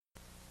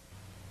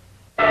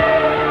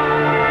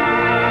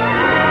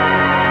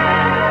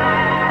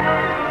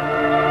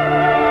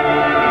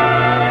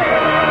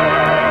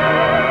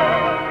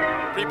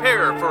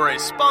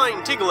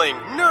spine-tingling,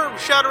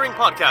 nerve-shattering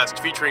podcast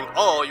featuring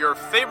all your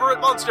favorite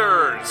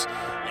monsters.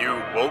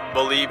 You won't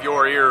believe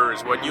your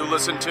ears when you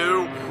listen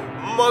to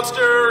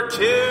Monster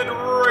Kid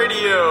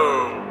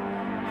Radio.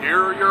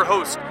 Here are your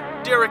hosts,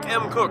 Derek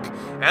M. Cook,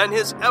 and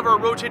his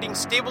ever-rotating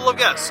stable of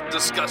guests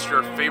discuss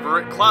your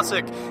favorite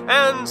classic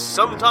and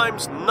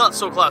sometimes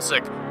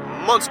not-so-classic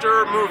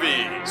monster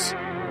movies.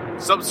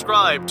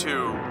 Subscribe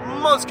to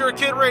Monster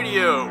Kid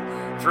Radio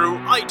through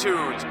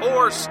iTunes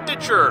or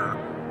Stitcher,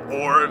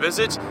 or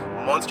visit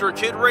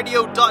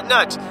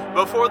monsterkidradio.net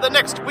before the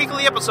next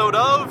weekly episode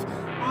of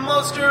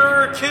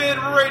Monster Kid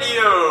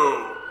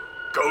Radio.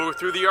 Go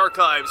through the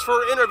archives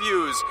for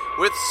interviews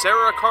with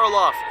Sarah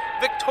Karloff,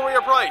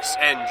 Victoria Price,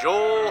 and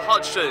Joel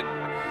Hodgson.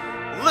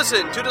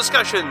 Listen to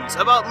discussions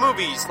about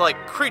movies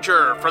like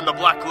Creature from the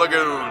Black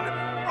Lagoon,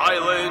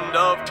 Island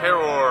of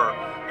Terror,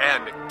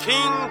 and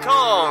King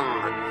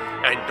Kong.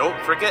 And don't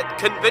forget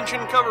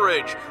convention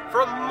coverage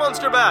from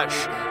Monster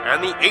Bash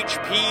and the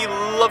H.P.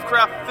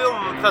 Lovecraft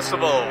Film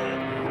Festival.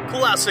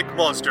 Classic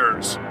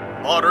monsters,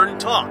 modern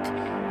talk,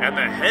 and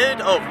the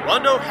head of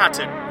Rondo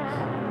Hatton.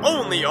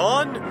 Only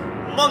on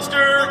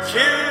Monster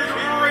Kid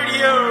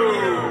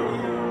Radio.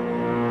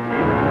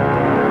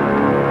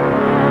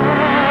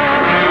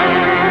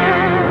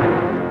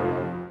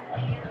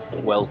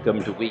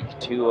 Welcome to week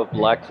 2 of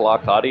Black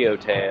Clock Audio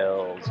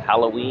Tales.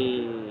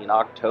 Halloween,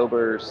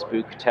 October,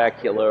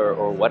 Spooktacular,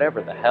 or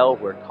whatever the hell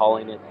we're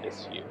calling it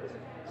this year.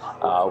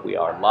 We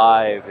are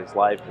live, as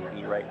live can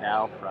be right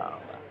now, from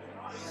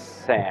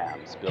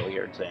Sam's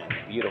Billiards in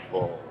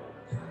beautiful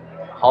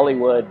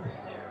Hollywood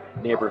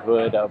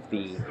neighborhood of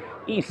the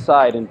East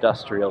Side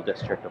Industrial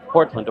District of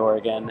Portland,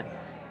 Oregon.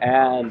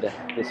 And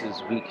this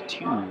is week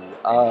 2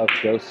 of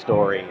Ghost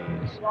Stories.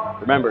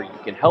 Remember, you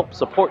can help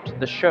support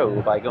the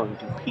show by going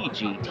to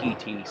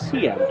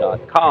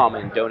pgttcm.com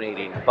and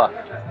donating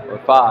 $1 or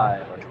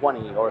 $5 or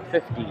 $20 or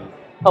 $50.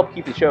 Help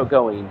keep the show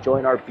going.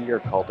 Join our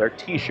beer cult, our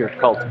t-shirt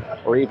cult,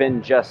 or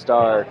even just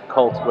our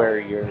cult where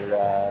you're,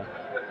 you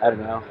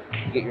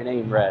get your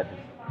name read.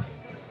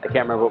 I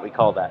can't remember what we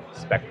call that.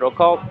 Spectral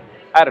cult?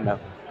 I don't know.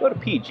 Go to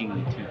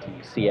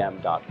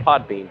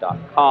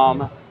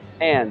pgttcm.podbean.com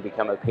and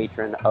become a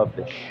patron of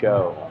the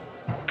show.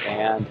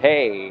 And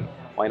hey,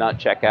 why not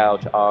check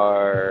out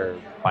our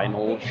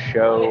final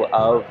show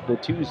of the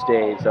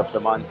Tuesdays of the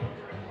month,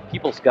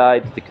 People's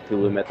Guide to the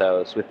Cthulhu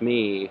Mythos, with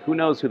me. Who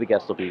knows who the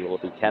guest will be? Will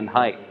it be Ken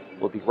Hite?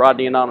 Will it be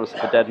Rodney Anonymous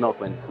of the Dead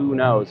Milkman? Who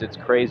knows? It's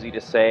crazy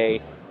to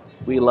say.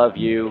 We love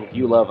you.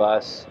 You love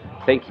us.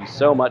 Thank you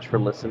so much for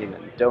listening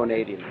and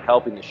donating and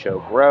helping the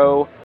show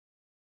grow.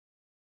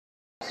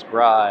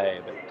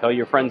 Subscribe. Tell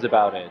your friends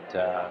about it.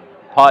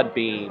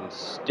 Podbean,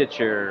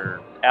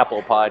 Stitcher,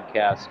 Apple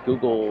Podcasts,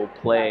 Google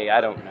Play,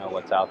 I don't know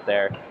what's out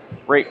there.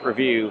 Rate,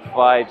 review,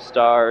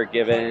 5-star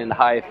given,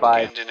 high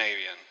five.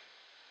 Scandinavian.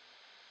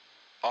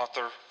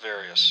 Author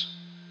various.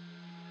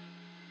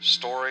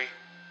 Story,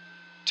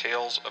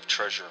 Tales of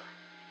Treasure.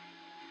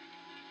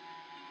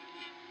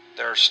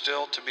 There are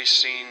still to be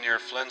seen near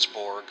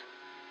Flensborg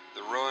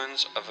the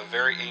ruins of a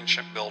very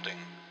ancient building.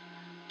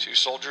 2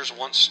 soldiers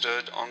once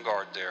stood on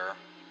guard there,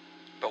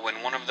 but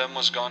when one of them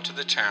was gone to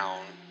the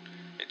town,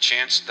 it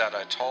chanced that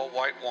a tall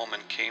white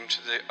woman came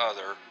to the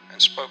other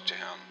and spoke to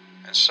him,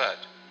 and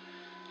said,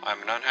 I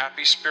am an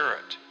unhappy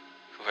spirit,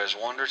 who has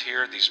wandered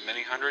here these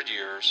many hundred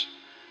years,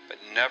 but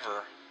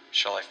never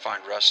shall I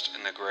find rest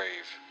in the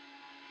grave.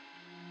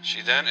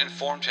 She then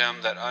informed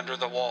him that under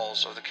the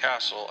walls of the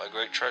castle a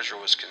great treasure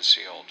was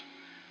concealed,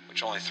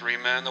 which only 3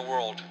 men in the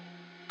world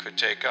could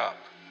take up,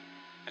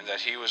 and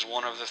that he was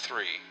one of the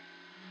 3.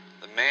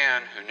 The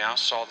man, who now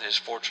saw that his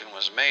fortune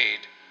was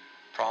made,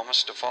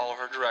 promised to follow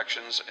her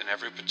directions in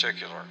every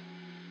particular,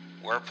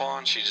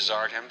 whereupon she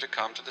desired him to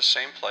come to the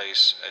same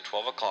place at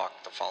 12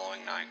 o'clock the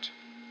following night.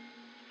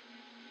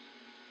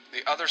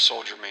 The other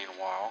soldier,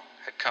 meanwhile,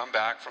 had come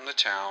back from the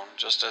town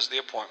just as the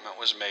appointment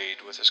was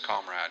made with his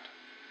comrade.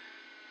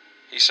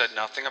 He said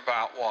nothing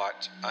about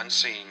what,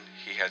 unseen,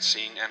 he had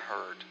seen and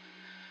heard,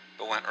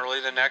 but went early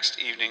the next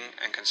evening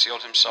and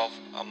concealed himself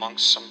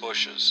amongst some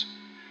bushes.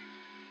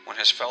 When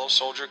his fellow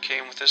soldier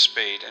came with his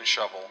spade and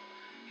shovel,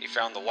 he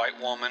found the white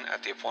woman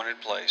at the appointed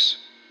place,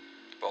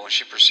 but when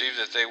she perceived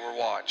that they were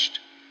watched,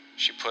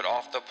 she put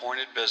off the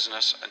appointed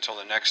business until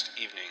the next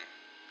evening.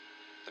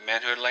 The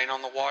man who had lain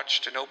on the watch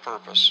to no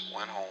purpose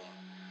went home,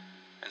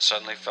 and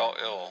suddenly fell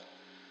ill,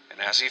 and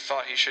as he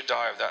thought he should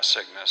die of that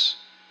sickness,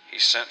 he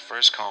sent for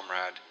his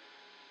comrade,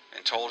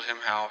 and told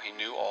him how he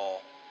knew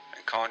all,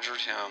 and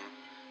conjured him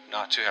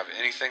not to have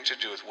anything to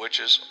do with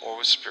witches or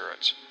with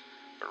spirits,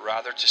 but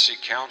rather to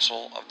seek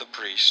counsel of the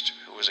priest,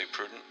 who was a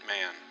prudent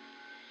man.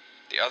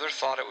 The other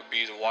thought it would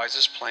be the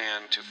wisest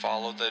plan to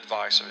follow the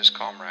advice of his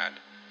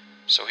comrade,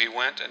 so he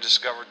went and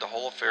discovered the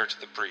whole affair to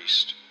the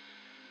priest,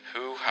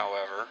 who,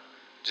 however,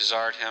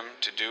 desired him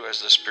to do as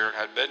the spirit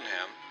had bidden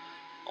him,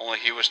 only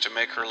he was to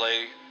make her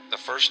lay the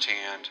first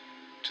hand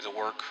to the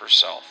work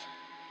herself.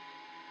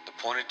 The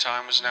appointed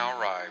time was now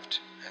arrived,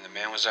 and the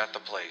man was at the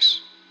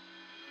place.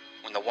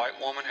 When the white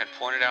woman had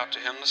pointed out to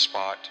him the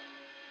spot,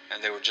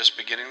 and they were just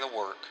beginning the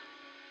work,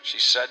 She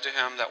said to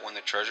him that when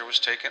the treasure was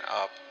taken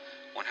up,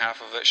 one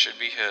half of it should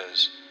be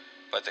his,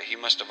 but that he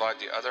must divide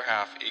the other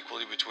half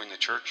equally between the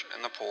church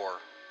and the poor.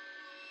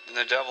 Then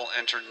the devil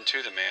entered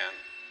into the man,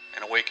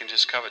 and awakened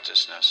his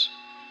covetousness,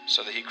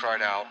 so that he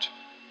cried out,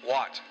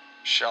 "What?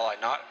 Shall I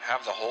not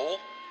have the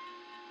whole?"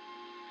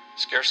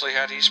 Scarcely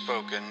had he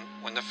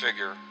spoken, when the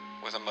figure,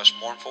 with a most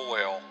mournful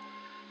wail,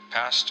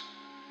 passed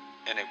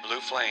in a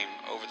blue flame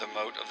over the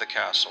moat of the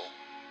castle,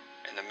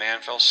 and the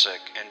man fell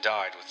sick and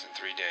died within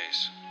 3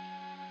 days.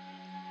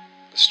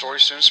 The story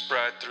soon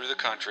spread through the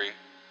country,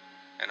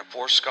 and a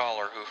poor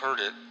scholar who heard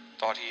it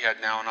thought he had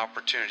now an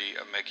opportunity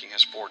of making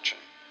his fortune.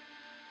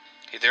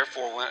 He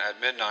therefore went at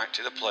midnight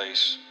to the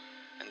place,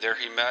 and there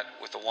he met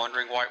with a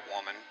wandering white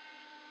woman,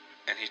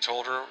 and he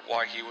told her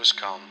why he was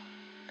come,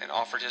 and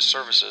offered his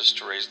services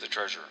to raise the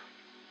treasure.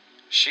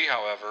 She,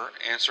 however,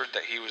 answered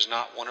that he was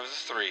not one of the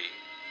three,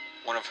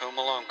 one of whom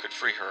alone could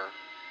free her,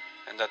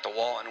 and that the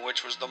wall in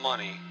which was the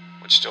money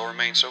would still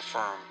remain so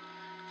firm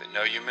that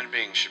no human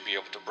being should be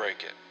able to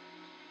break it.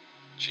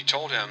 She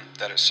told him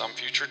that at some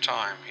future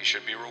time he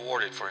should be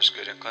rewarded for his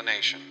good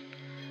inclination,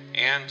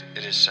 and,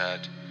 it is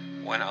said,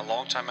 when a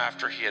long time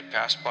after he had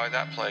passed by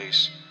that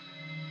place,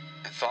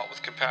 and thought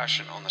with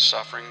compassion on the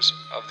sufferings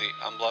of the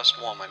unblessed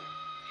woman,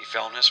 he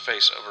fell on his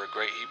face over a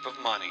great heap of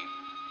money,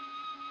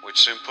 which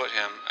soon put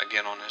him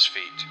again on his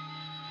feet.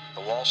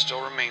 The wall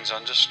still remains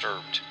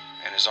undisturbed,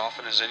 and as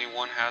often as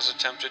anyone has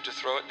attempted to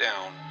throw it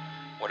down,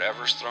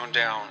 whatever is thrown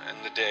down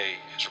in the day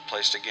is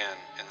replaced again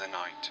in the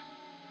night.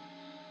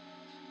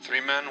 3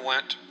 men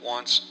went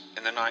once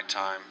in the night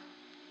time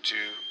to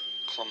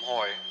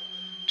Clonmhoy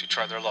to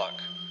try their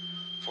luck,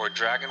 for a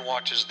dragon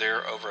watches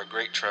there over a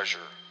great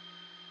treasure.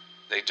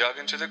 They dug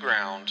into the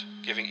ground,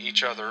 giving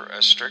each other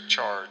a strict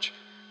charge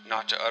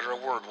not to utter a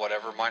word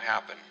whatever might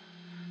happen,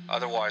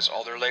 otherwise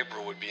all their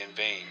labor would be in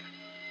vain.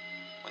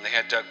 When they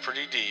had dug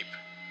pretty deep,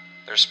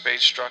 their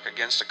spades struck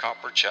against a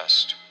copper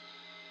chest.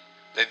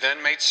 They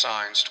then made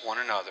signs to one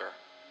another,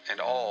 and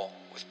all,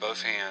 with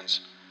both hands,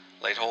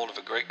 laid hold of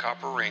a great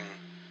copper ring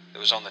that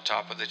was on the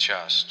top of the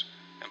chest,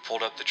 and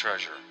pulled up the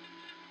treasure.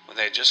 When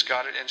they had just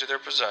got it into their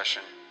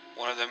possession,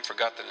 one of them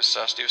forgot the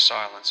necessity of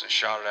silence and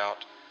shouted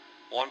out,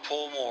 "One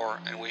pull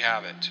more, and we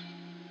have it."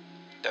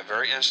 That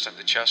very instant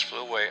the chest flew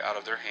away out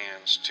of their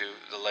hands to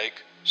the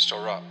lake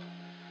Storup.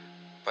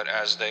 But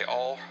as they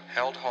all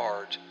held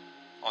hard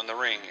on the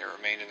ring, it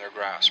remained in their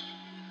grasp.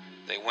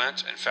 They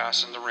went and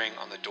fastened the ring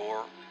on the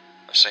door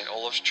of St.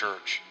 Olaf's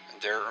Church,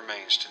 and there it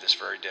remains to this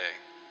very day.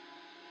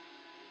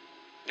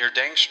 Near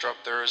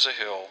Dangstrup there is a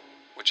hill,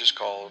 which is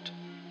called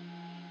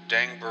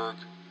Dangberg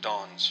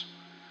Dons.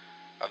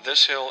 Of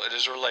this hill it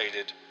is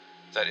related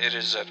that it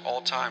is at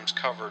all times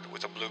covered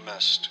with a blue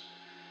mist,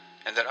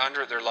 and that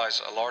under it there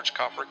lies a large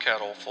copper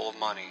kettle full of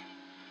money.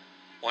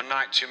 One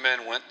night 2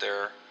 men went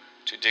there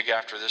to dig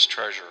after this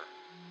treasure,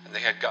 and they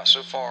had got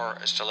so far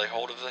as to lay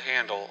hold of the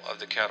handle of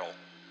the kettle.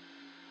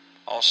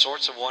 All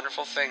sorts of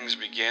wonderful things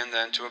began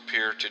then to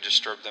appear to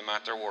disturb them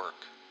at their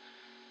work.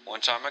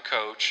 One time a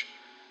coach,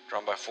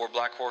 drawn by 4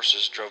 black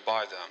horses, drove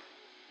by them.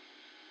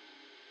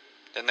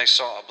 Then they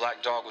saw a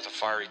black dog with a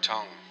fiery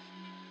tongue.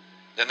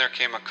 Then there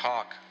came a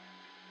cock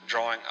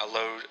drawing a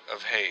load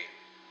of hay.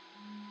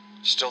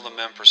 Still the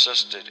men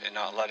persisted in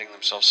not letting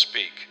themselves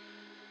speak,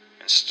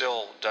 and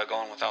still dug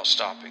on without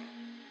stopping.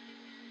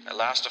 At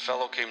last a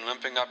fellow came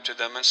limping up to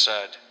them and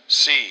said,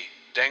 "See,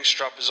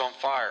 Dangstrup is on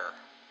fire."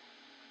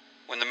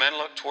 When the men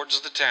looked towards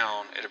the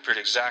town, it appeared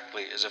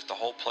exactly as if the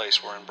whole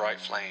place were in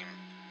bright flame.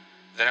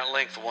 Then at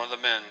length one of the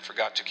men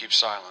forgot to keep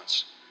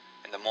silence,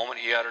 and the moment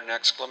he uttered an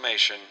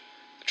exclamation,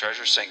 the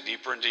treasure sank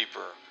deeper and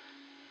deeper,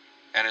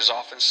 and as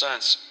often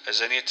since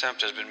as any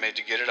attempt has been made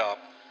to get it up,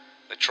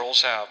 the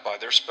trolls have, by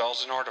their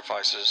spells and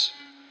artifices,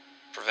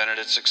 prevented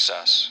its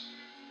success.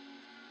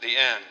 The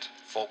end.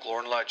 Folklore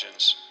and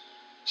Legends.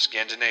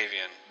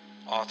 Scandinavian.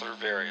 Author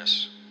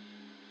various.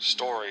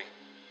 Story.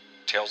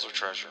 Tales of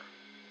Treasure.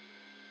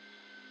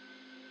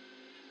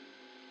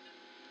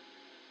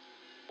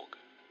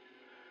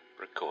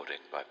 Recording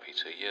by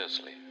Peter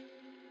Yearsley.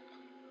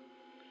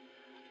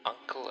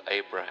 Uncle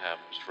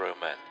Abraham's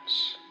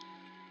Romance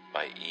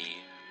by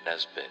E.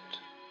 Nesbit.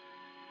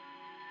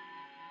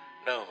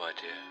 "No, my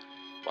dear,"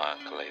 my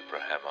Uncle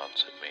Abraham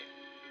answered me.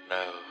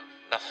 "No,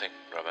 nothing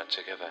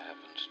romantic ever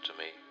happened to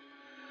me.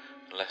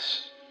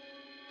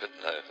 But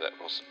no, that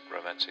wasn't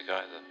romantic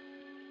either.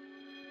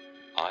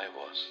 I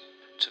was.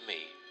 To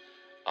me,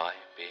 I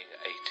being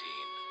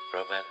 18,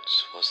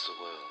 romance was the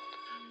world.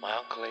 My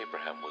Uncle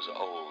Abraham was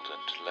old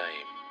and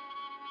lame.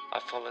 I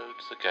followed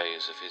the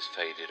gaze of his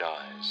faded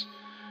eyes,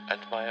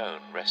 and my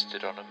own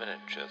rested on a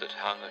miniature that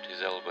hung at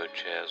his elbow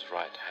chair's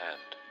right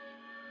hand,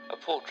 a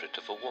portrait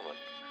of a woman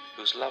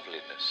whose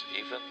loveliness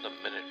even the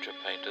miniature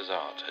painter's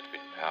art had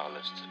been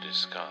powerless to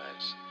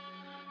disguise,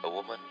 a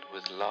woman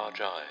with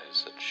large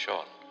eyes that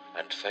shone,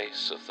 and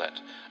face of that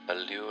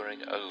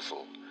alluring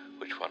oval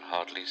which one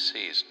hardly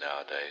sees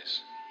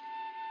nowadays.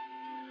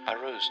 I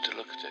rose to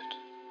look at it.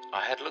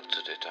 I had looked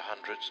at it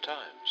 100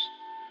 times.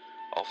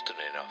 Often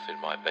enough in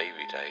my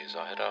baby days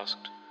I had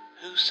asked,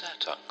 "Who's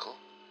that, Uncle?"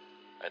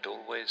 and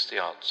always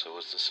the answer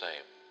was the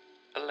same.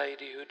 A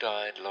lady who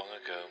died long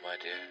ago, my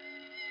dear.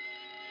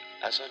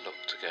 As I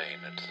looked again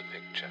at the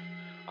picture,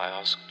 I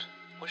asked,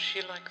 was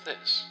she like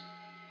this?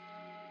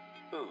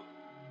 Who?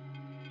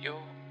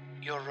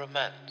 Your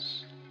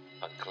romance?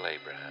 Uncle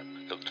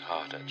Abraham looked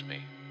hard at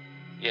me.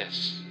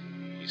 Yes,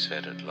 he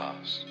said at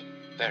last.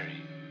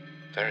 Very,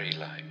 very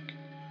like.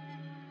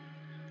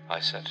 I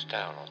sat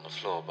down on the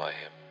floor by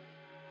him.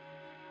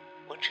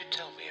 Won't you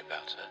tell me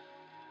about her?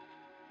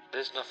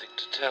 There's nothing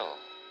to tell,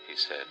 he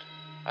said.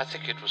 I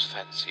think it was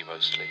fancy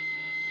mostly,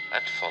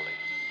 and folly.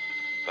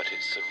 But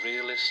it's the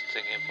realest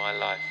thing in my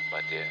life,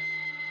 my dear.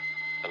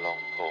 A long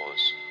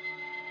pause.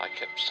 I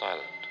kept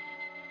silent.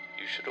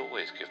 You should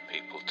always give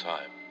people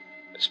time,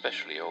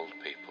 especially old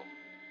people.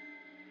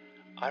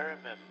 I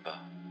remember,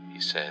 he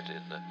said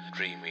in the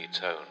dreamy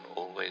tone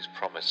always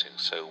promising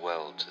so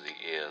well to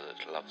the ear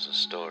that loves a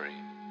story.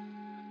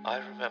 I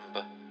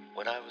remember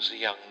when I was a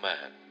young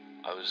man,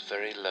 I was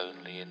very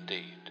lonely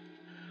indeed.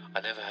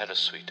 I never had a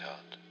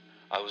sweetheart.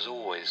 I was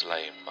always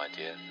lame, my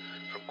dear,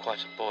 from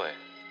quite a boy,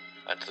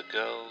 and the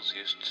girls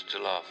used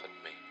to laugh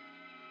at me.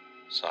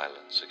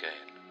 Silence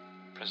again.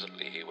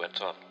 Presently he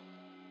went on.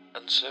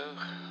 And so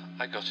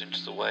I got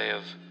into the way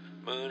of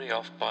mooning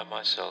off by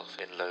myself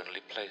in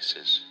lonely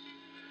places.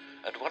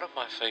 And one of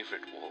my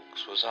favourite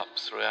walks was up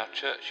through our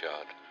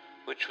churchyard,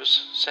 which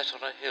was set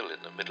on a hill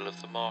in the middle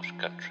of the marsh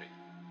country.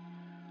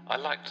 I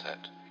liked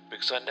that,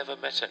 because I never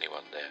met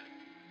anyone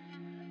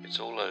there. It's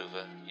all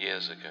over,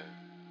 years ago.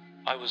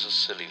 I was a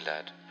silly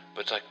lad,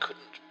 but I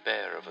couldn't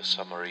bear of a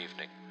summer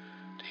evening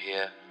to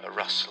hear a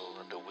rustle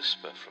and a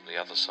whisper from the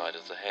other side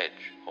of the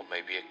hedge, or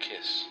maybe a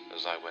kiss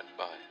as I went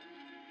by.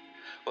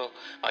 Well,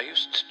 I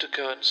used to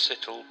go and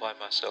sit all by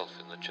myself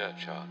in the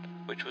churchyard,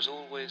 which was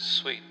always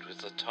sweet with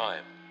the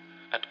thyme,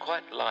 and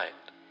quite light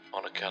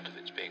on account of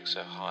its being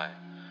so high,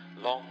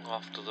 long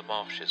after the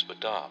marshes were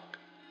dark.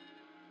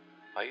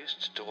 I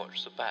used to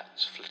watch the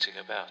bats flitting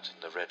about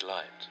in the red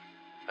light,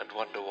 and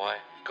wonder why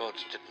God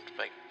didn't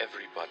make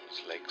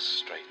everybody's legs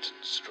straight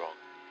and strong,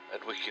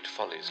 and wicked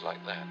follies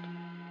like that.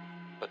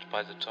 But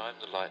by the time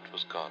the light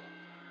was gone,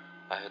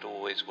 I had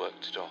always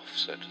worked it off,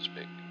 so to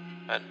speak,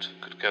 and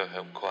could go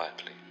home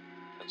quietly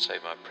and say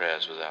my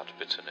prayers without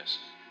bitterness.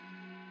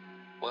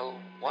 Well,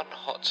 one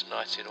hot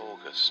night in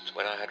August,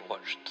 when I had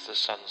watched the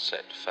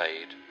sunset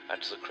fade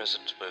and the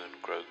crescent moon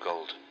grow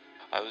golden,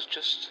 I was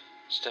just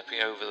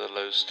stepping over the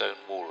low stone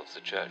wall of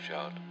the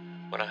churchyard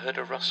when I heard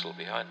a rustle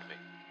behind me.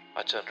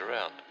 I turned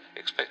around,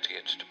 expecting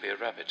it to be a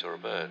rabbit or a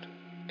bird.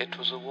 It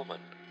was a woman.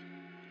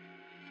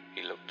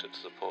 He looked at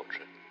the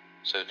portrait.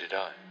 So did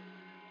I.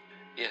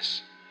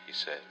 Yes, he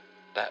said,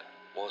 that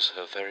was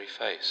her very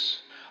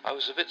face. I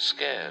was a bit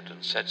scared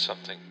and said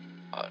something,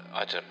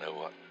 I don't know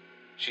what.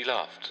 She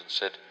laughed and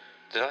said,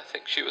 did I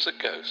think she was a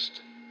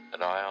ghost?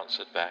 And I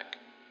answered back,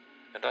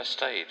 and I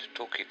stayed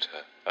talking to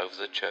her over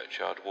the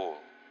churchyard wall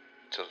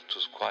till it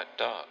was quite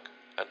dark,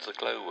 and the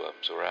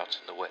glowworms were out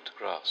in the wet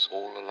grass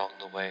all along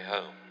the way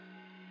home.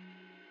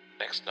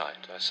 Next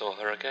night I saw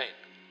her again,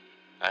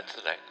 and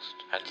the next,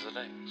 and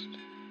the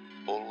next,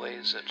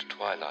 always at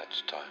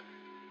twilight time,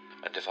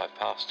 and if I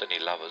passed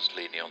any lovers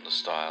leaning on the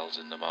stiles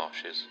in the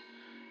marshes,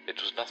 it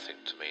was nothing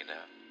to me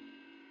now.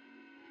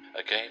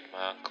 Again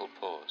my uncle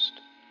paused.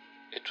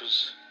 It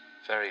was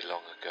very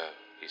long ago,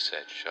 he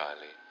said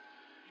shyly,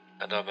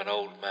 and I'm an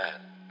old man,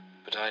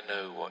 but I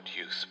know what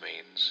youth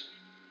means,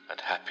 and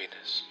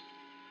happiness,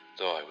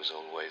 though I was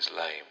always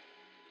lame,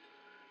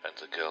 and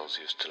the girls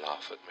used to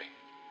laugh at me.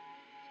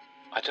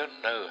 I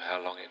don't know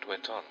how long it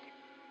went on.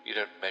 You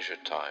don't measure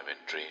time in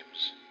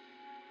dreams.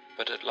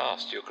 But at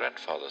last your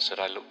grandfather said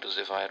I looked as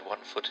if I had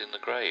one foot in the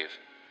grave,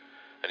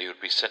 and he would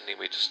be sending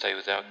me to stay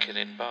with our kin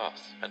in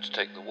Bath, and to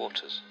take the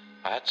waters.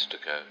 I had to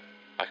go.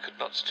 I could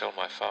not tell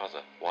my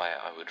father why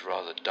I would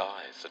rather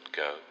die than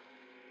go.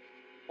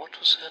 What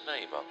was her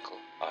name, uncle?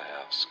 I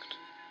asked.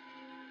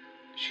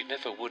 She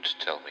never would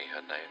tell me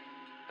her name,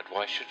 and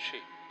why should she?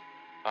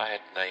 I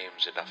had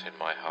names enough in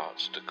my heart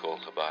to call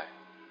her by.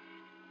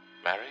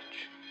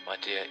 Marriage? My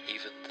dear,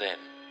 even then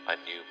I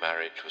knew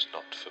marriage was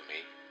not for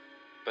me.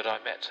 But I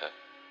met her,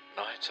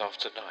 night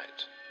after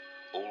night,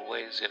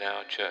 always in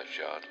our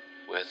churchyard,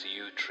 where the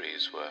yew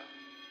trees were,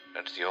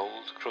 and the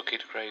old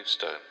crooked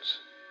gravestones,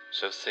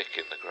 so thick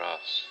in the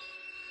grass.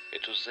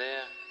 It was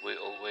there we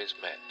always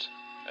met,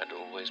 and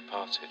always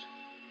parted.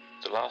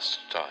 The last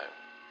time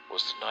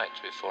was the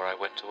night before I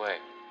went away.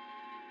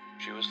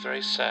 She was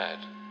very sad,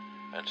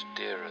 and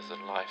dearer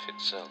than life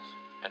itself,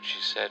 and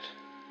she said,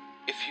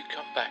 if you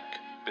come back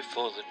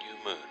before the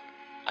new moon,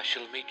 I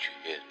shall meet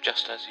you here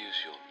just as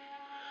usual.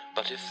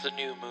 But if the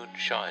new moon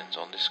shines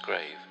on this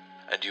grave,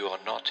 and you are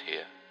not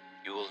here,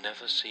 you will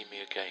never see me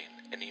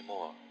again any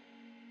more.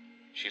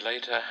 She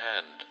laid her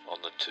hand on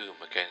the tomb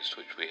against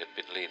which we had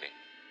been leaning.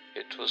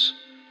 It was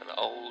an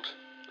old,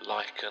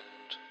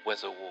 lichened,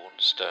 weather-worn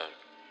stone,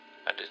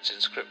 and its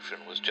inscription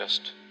was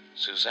just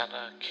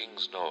Susanna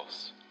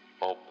Kingsnorth,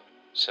 Bob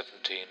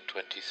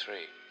 1723.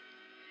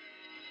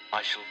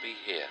 I shall be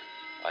here,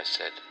 I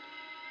said.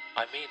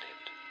 I mean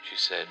it. she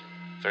said,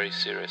 very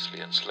seriously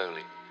and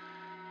slowly.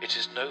 "It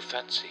is no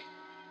fancy.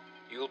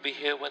 You will be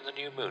here when the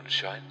new moon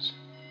shines."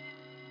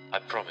 I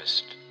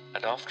promised,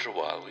 and after a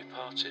while we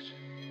parted.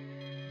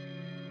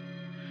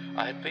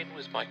 I had been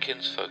with my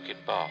kinsfolk in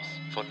Bath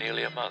for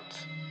nearly a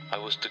month. I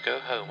was to go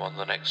home on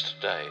the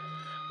next day,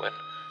 when,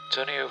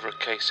 turning over a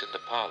case in the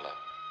parlour,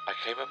 I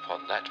came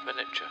upon that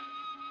miniature.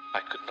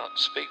 I could not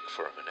speak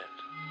for a minute.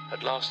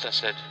 At last I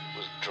said,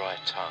 with dry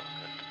tongue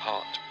and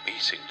heart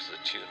beating to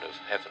the tune of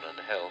heaven and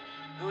hell,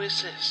 "Who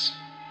is this?"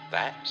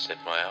 "That," said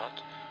my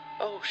aunt.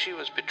 "Oh, she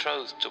was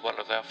betrothed to one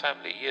of our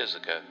family years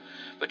ago,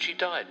 but she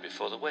died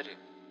before the wedding.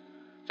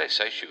 They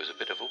say she was a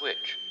bit of a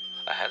witch.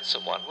 A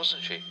handsome one,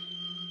 wasn't she?"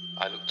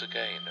 I looked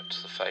again at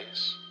the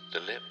face, the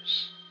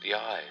lips, the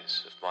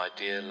eyes of my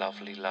dear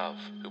lovely love,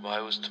 whom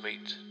I was to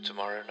meet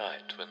tomorrow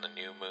night when the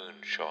new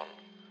moon shone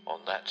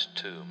on that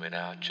tomb in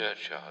our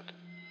churchyard.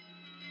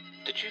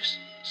 "Did you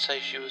say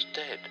she was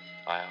dead?"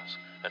 I asked,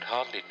 and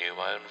hardly knew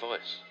my own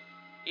voice.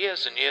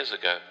 "Years and years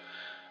ago.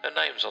 Her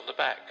name's on the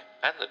back,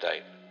 and the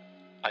date."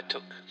 I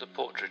took the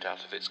portrait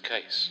out of its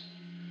case.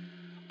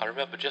 I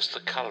remember just the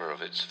colour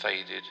of its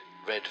faded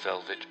red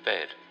velvet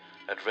bed,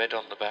 and read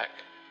on the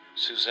back,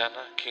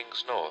 "Susanna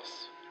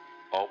Kingsnorth,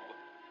 Ob.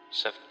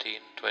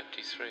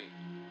 1723.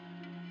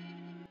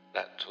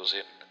 That was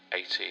in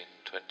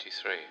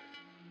 1823.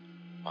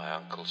 My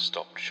uncle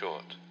stopped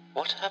short.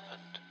 "What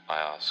happened?" I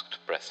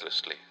asked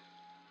breathlessly.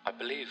 "I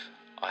believe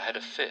I had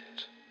a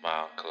fit," my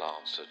uncle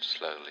answered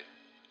slowly.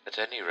 "At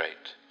any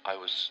rate, I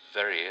was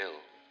very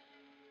ill."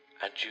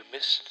 "And you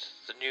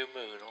missed the new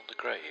moon on the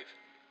grave?"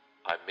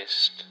 "I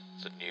missed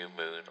the new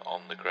moon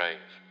on the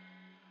grave."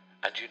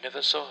 "And you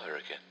never saw her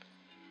again?"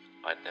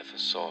 "I never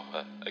saw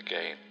her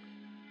again."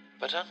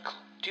 "But, uncle,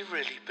 do you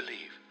really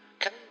believe?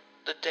 Can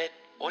the dead...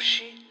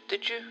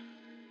 Did you?"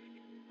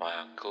 My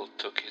uncle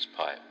took his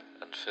pipe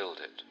and filled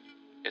it.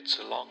 "It's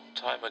a long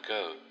time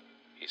ago,"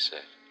 he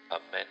said. "A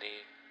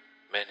many,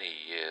 many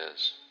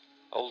years.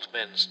 Old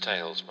men's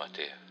tales, my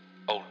dear,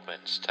 old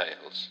men's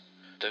tales.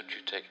 Don't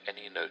you take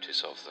any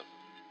notice of them."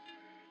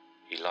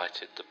 He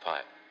lighted the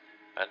pipe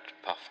and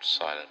puffed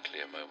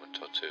silently a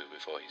moment or two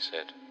before he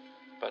said,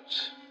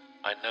 "But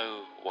I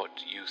know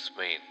what youth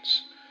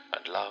means,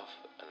 and love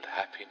and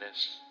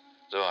happiness,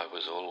 though I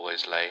was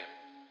always lame,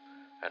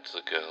 and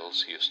the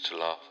girls used to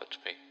laugh at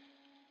me."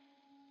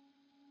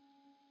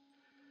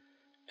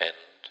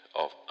 End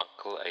of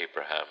Uncle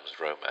Abraham's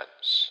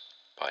Romance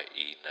by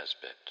E.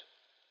 Nesbit.